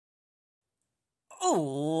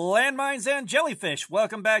Oh, landmines and jellyfish.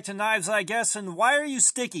 Welcome back to Knives, I guess. And why are you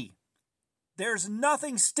sticky? There's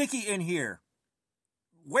nothing sticky in here.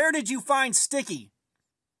 Where did you find sticky?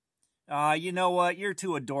 You know what? You're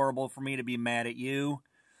too adorable for me to be mad at you.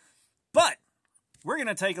 But we're going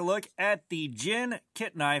to take a look at the Jin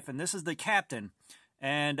kit knife, and this is the Captain.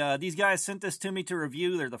 And these guys sent this to me to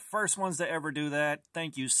review. They're the first ones to ever do that.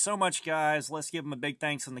 Thank you so much, guys. Let's give them a big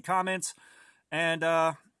thanks in the comments. And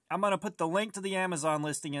I'm going to put the link to the Amazon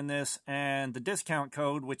listing in this and the discount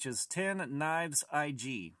code, which is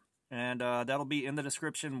 10KnivesIG. And that'll be in the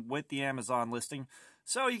description with the Amazon listing.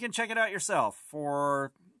 So you can check it out yourself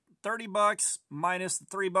for $30 minus the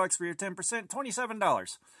 $3 for your 10%,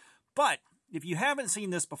 $27. But if you haven't seen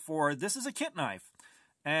this before, this is a kit knife.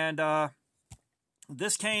 And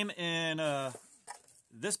this came in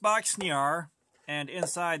this box Sniar and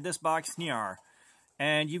inside this box Sniar.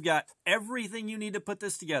 And you've got everything you need to put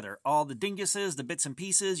this together. All the dinguses, the bits and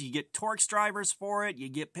pieces. You get Torx drivers for it. You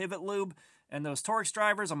get pivot lube. And those Torx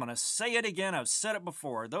drivers, I'm going to say it again. I've said it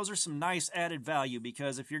before. Those are some nice added value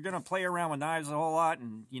because if you're going to play around with knives a whole lot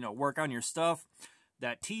and, you know, work on your stuff,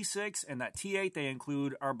 that T6 and that T8 they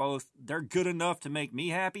include are both, they're good enough to make me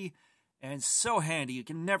happy and so handy. You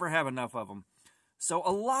can never have enough of them. So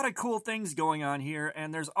a lot of cool things going on here,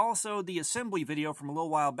 and there's also the assembly video from a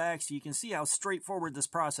little while back so you can see how straightforward this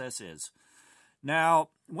process is. Now,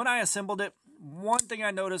 when I assembled it, one thing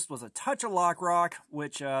I noticed was a touch of lock rock,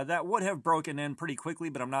 which that would have broken in pretty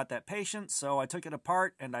quickly, but I'm not that patient, so I took it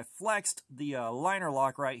apart and I flexed the liner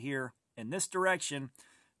lock right here in this direction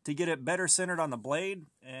to get it better centered on the blade,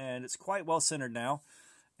 and it's quite well centered now.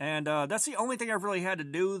 And that's the only thing I've really had to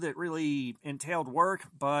do that really entailed work,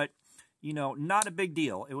 but you know, not a big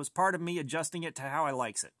deal. It was part of me adjusting it to how I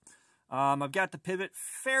likes it. I've got the pivot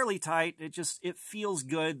fairly tight. It feels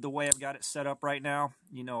good the way I've got it set up right now.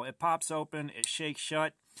 You know, it pops open, it shakes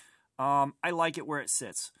shut. I like it where it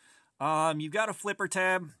sits. You've got a flipper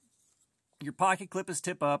tab. Your pocket clip is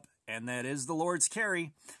tip up, and that is the Lord's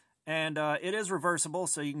carry. And it is reversible,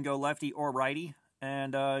 so you can go lefty or righty.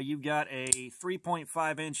 And you've got a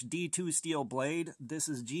 3.5-inch D2 steel blade. This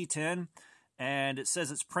is G10. And it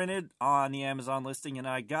says it's printed on the Amazon listing, and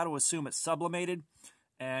I got to assume it's sublimated.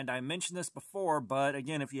 And I mentioned this before, but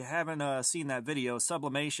again, if you haven't seen that video,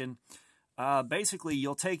 sublimation, basically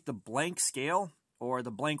you'll take the blank scale or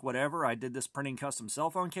the blank whatever. I did this printing custom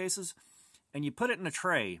cell phone cases, and you put it in a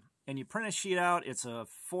tray, and you print a sheet out. It's a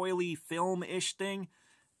foily film-ish thing,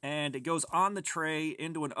 and it goes on the tray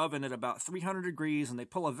into an oven at about 300 degrees, and they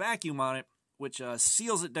pull a vacuum on it, which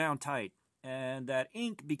seals it down tight. And that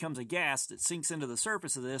ink becomes a gas that sinks into the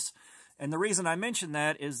surface of this. And the reason I mention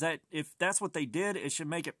that is that if that's what they did, it should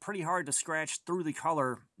make it pretty hard to scratch through the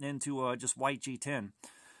color into just white G10.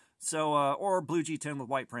 So, or blue G10 with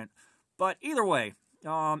white print. But either way,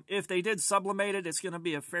 if they did sublimate it, it's going to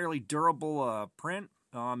be a fairly durable print.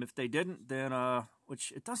 If they didn't, then,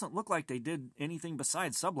 which it doesn't look like they did anything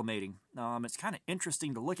besides sublimating. It's kind of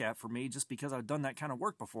interesting to look at for me just because I've done that kind of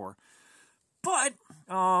work before. But,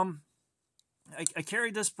 I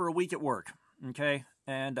carried this for a week at work, okay?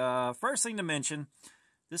 And first thing to mention,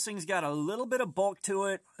 this thing's got a little bit of bulk to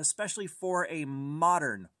it, especially for a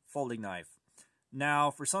modern folding knife. Now,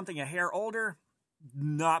 for something a hair older,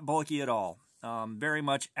 not bulky at all. Very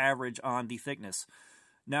much average on the thickness.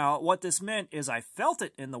 Now, what this meant is I felt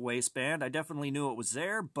it in the waistband. I definitely knew it was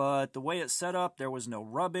there, but the way it's set up, there was no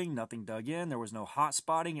rubbing, nothing dug in, there was no hot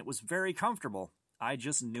spotting. It was very comfortable. I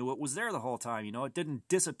just knew it was there the whole time, you know. It didn't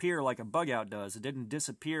disappear like a bug out does. It didn't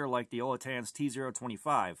disappear like the Olatan's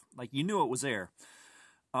T025. Like, you knew it was there.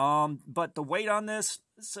 But the weight on this,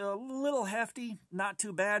 it's a little hefty. Not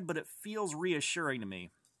too bad, but it feels reassuring to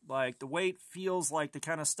me. Like, the weight feels like the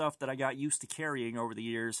kind of stuff that I got used to carrying over the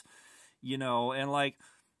years, you know. And, like,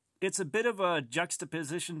 it's a bit of a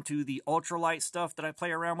juxtaposition to the ultralight stuff that I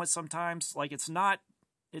play around with sometimes. Like, it's not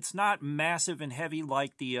massive and heavy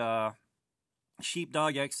like the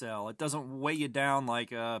Sheepdog XL. It doesn't weigh you down like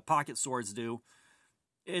pocket swords do.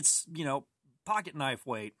 It's, you know, pocket knife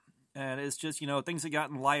weight. And it's just, you know, things have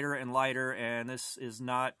gotten lighter and lighter, and this is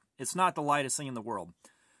not, it's not the lightest thing in the world.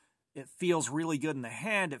 It feels really good in the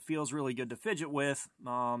hand. It feels really good to fidget with.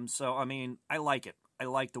 So, I mean, I like it. I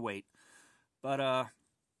like the weight. But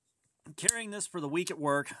carrying this for the week at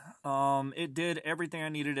work, it did everything I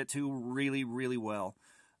needed it to really, really well.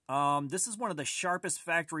 This is one of the sharpest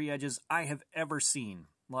factory edges I have ever seen.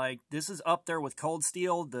 Like, this is up there with cold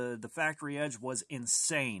steel. The factory edge was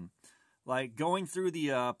insane. Like, going through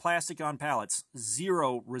the plastic on pallets,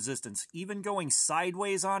 zero resistance. Even going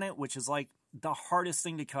sideways on it, which is like the hardest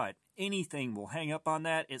thing to cut. anything will hang up on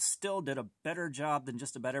that. It still did a better job than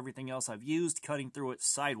just about everything else I've used, cutting through it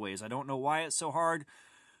sideways. I don't know why it's so hard.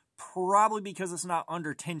 Probably because it's not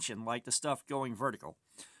under tension like the stuff going vertical.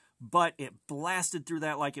 But it blasted through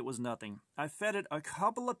that like it was nothing. I fed it a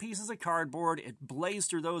couple of pieces of cardboard. It blazed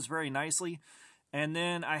through those very nicely. And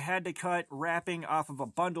then I had to cut wrapping off of a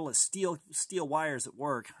bundle of steel wires at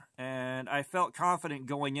work. And I felt confident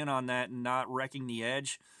going in on that and not wrecking the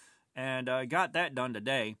edge. And got that done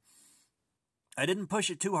today. I didn't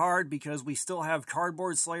push it too hard because we still have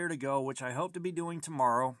Cardboard Slayer to go, which I hope to be doing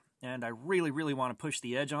tomorrow. And I really, really want to push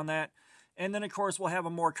the edge on that. And then, of course, we'll have a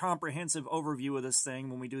more comprehensive overview of this thing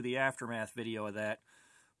when we do the aftermath video of that.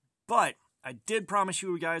 But I did promise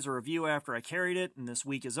you guys a review after I carried it, and this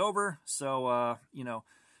week is over. So, you know,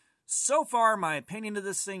 so far, my opinion of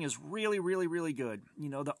this thing is really, really, really good. You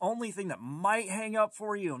know, the only thing that might hang up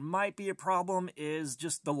for you and might be a problem is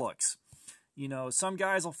just the looks. You know, some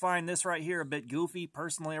guys will find this right here a bit goofy.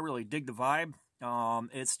 Personally, I really dig the vibe.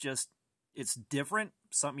 It's different,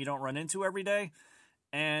 something you don't run into every day.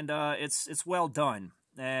 And it's well done.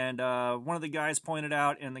 And one of the guys pointed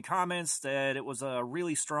out in the comments that it was a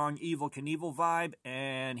really strong Evel Knievel vibe,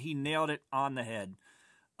 and he nailed it on the head.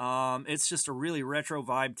 It's just a really retro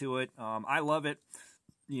vibe to it. I love it.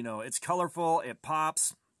 You know, it's colorful. It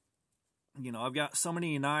pops. You know, I've got so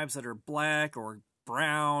many knives that are black or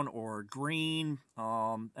brown or green,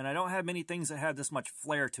 and I don't have many things that have this much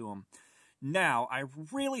flair to them. Now, I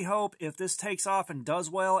really hope if this takes off and does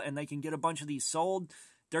well and they can get a bunch of these sold,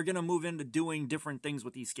 they're going to move into doing different things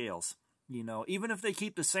with these scales. You know, even if they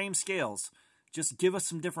keep the same scales, just give us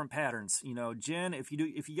some different patterns. You know, Jin, if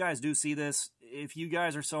you guys do see this, if you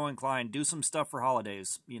guys are so inclined, do some stuff for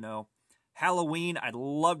holidays. You know, Halloween, I'd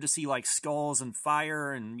love to see like skulls and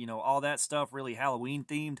fire and, you know, all that stuff really Halloween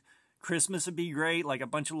themed. Christmas would be great, like a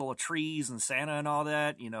bunch of little trees and Santa and all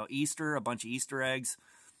that. You know, Easter, a bunch of Easter eggs.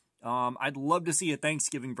 I'd love to see a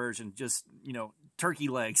Thanksgiving version, just, you know, turkey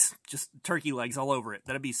legs all over it.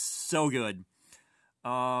 That'd be so good.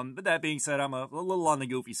 But that being said, I'm a little on the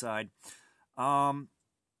goofy side.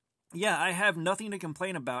 Yeah, I have nothing to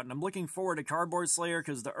complain about, and I'm looking forward to Cardboard Slayer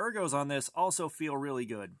because the ergos on this also feel really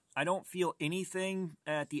good. I don't feel anything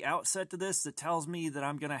at the outset to this that tells me that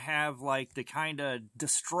I'm going to have, like, the kind of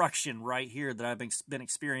destruction right here that I've been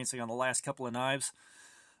experiencing on the last couple of knives.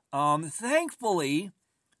 Thankfully,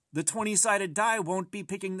 the 20-sided die won't be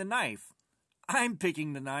picking the knife. I'm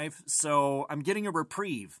picking the knife, so I'm getting a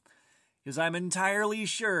reprieve. Because I'm entirely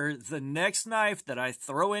sure the next knife that I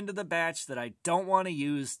throw into the batch that I don't want to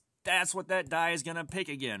use, that's what that die is going to pick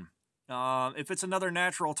again. If it's another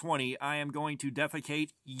natural 20, I am going to defecate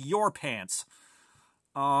your pants.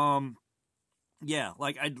 Yeah,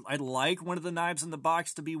 like, I'd like one of the knives in the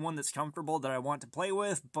box to be one that's comfortable that I want to play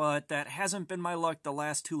with, but that hasn't been my luck the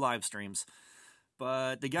last 2 live streams.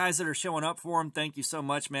 But the guys that are showing up for them, thank you so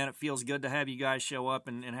much, man. It feels good to have you guys show up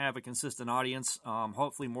and have a consistent audience.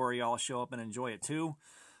 Hopefully more of y'all show up and enjoy it too.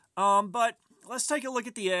 But let's take a look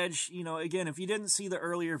at the edge. You know, again, if you didn't see the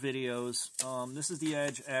earlier videos, this is the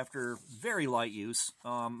edge after very light use.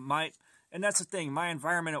 And that's the thing, my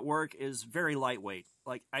environment at work is very lightweight.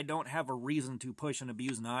 Like, I don't have a reason to push and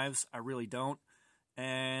abuse knives. I really don't.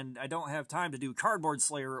 And I don't have time to do Cardboard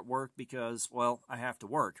Slayer at work because, well, I have to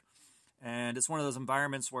work. And it's one of those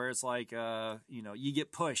environments where it's like, you know, you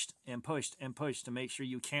get pushed and pushed and pushed to make sure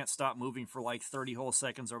you can't stop moving for like 30 whole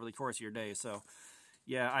seconds over the course of your day. So,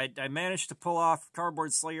 yeah, I managed to pull off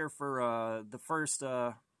Cardboard Slayer for the first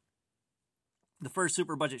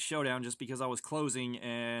Super Budget Showdown just because I was closing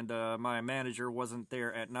and my manager wasn't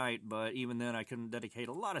there at night. But even then, I couldn't dedicate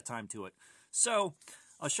a lot of time to it. So,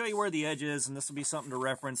 I'll show you where the edge is, and this will be something to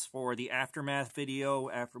reference for the aftermath video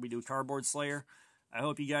after we do Cardboard Slayer. I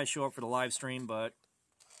hope you guys show up for the live stream, but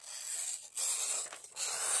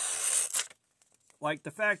like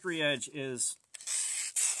the factory edge is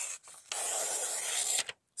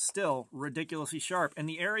still ridiculously sharp, and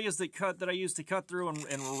the areas that I used to cut through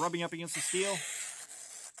and were rubbing up against the steel,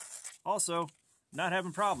 also not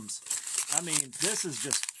having problems. I mean, this is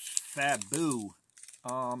just faboo.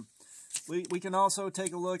 We can also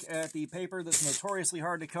take a look at the paper that's notoriously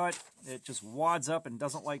hard to cut. It just wads up and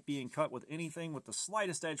doesn't like being cut with anything with the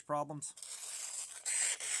slightest edge problems.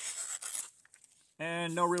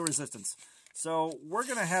 And no real resistance. So we're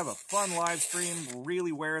going to have a fun live stream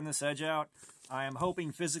really wearing this edge out. I am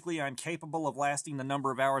hoping physically I'm capable of lasting the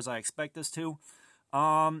number of hours I expect this to.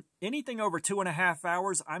 Anything over 2.5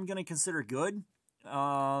 hours I'm going to consider good.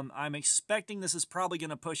 I'm expecting this is probably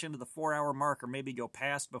going to push into the 4-hour mark or maybe go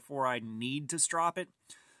past before I need to strop it.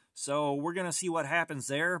 So we're going to see what happens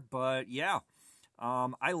there. But yeah,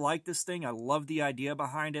 I like this thing. I love the idea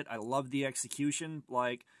behind it. I love the execution.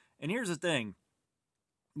 Like, and here's the thing.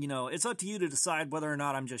 You know, it's up to you to decide whether or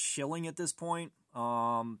not I'm just shilling at this point.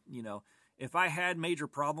 You know, if I had major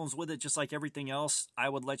problems with it, just like everything else, I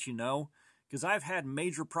would let you know. Because I've had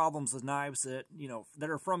major problems with knives that, you know, that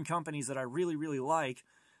are from companies that I really, really like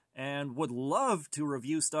and would love to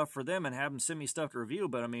review stuff for them and have them send me stuff to review.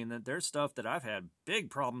 But, I mean, there's stuff that I've had big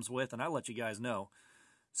problems with, and I let you guys know.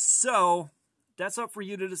 So, that's up for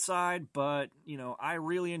you to decide, but, you know, I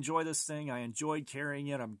really enjoy this thing. I enjoyed carrying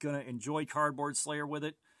it. I'm going to enjoy Cardboard Slayer with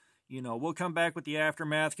it. You know, we'll come back with the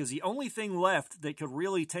aftermath, because the only thing left that could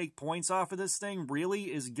really take points off of this thing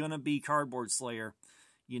really is going to be Cardboard Slayer.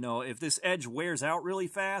 You know, if this edge wears out really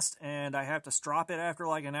fast and I have to strop it after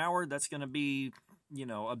like an hour, that's going to be, you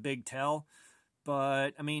know, a big tell.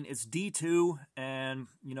 But, I mean, it's D2, and,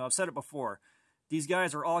 you know, I've said it before. These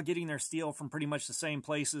guys are all getting their steel from pretty much the same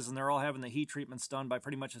places, and they're all having the heat treatments done by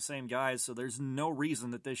pretty much the same guys, so there's no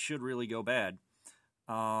reason that this should really go bad.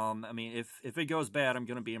 I mean, if it goes bad, I'm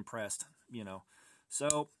going to be impressed, you know.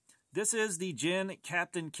 So, this is the Jin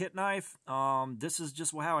Captain kit knife. This is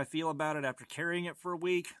just how I feel about it after carrying it for a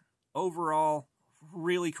week. Overall,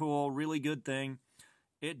 really cool, really good thing.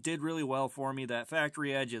 It did really well for me. That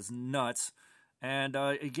factory edge is nuts. And,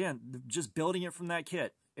 again, just building it from that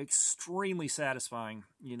kit, extremely satisfying,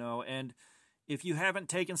 you know. And if you haven't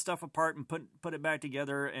taken stuff apart and put it back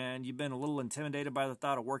together, and you've been a little intimidated by the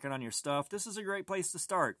thought of working on your stuff, this is a great place to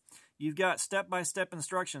start. You've got step-by-step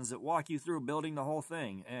instructions that walk you through building the whole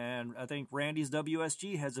thing, and I think Randy's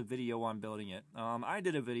WSG has a video on building it. I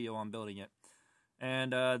did a video on building it,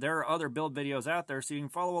 and there are other build videos out there, so you can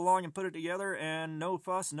follow along and put it together, and no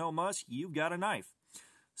fuss, no muss, you've got a knife.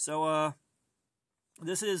 So,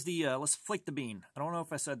 this is the, let's flick the bean. I don't know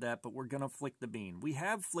if I said that, but we're going to flick the bean. We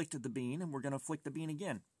have flicked the bean, and we're going to flick the bean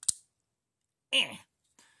again.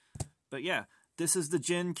 But yeah, this is the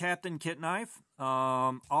Jin Captain kit knife.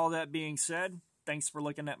 All that being said, thanks for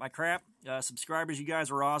looking at my crap. Subscribers, you guys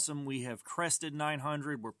are awesome. We have crested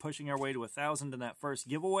 900. We're pushing our way to 1,000 in that first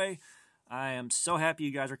giveaway. I am so happy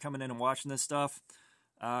you guys are coming in and watching this stuff.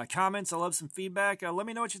 Comments, I love some feedback. Let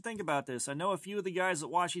me know what you think about this. I know a few of the guys that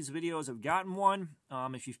watch these videos have gotten one.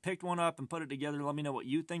 If you've picked one up and put it together, let me know what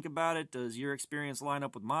you think about it. Does your experience line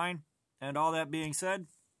up with mine? And all that being said,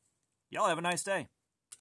 y'all have a nice day.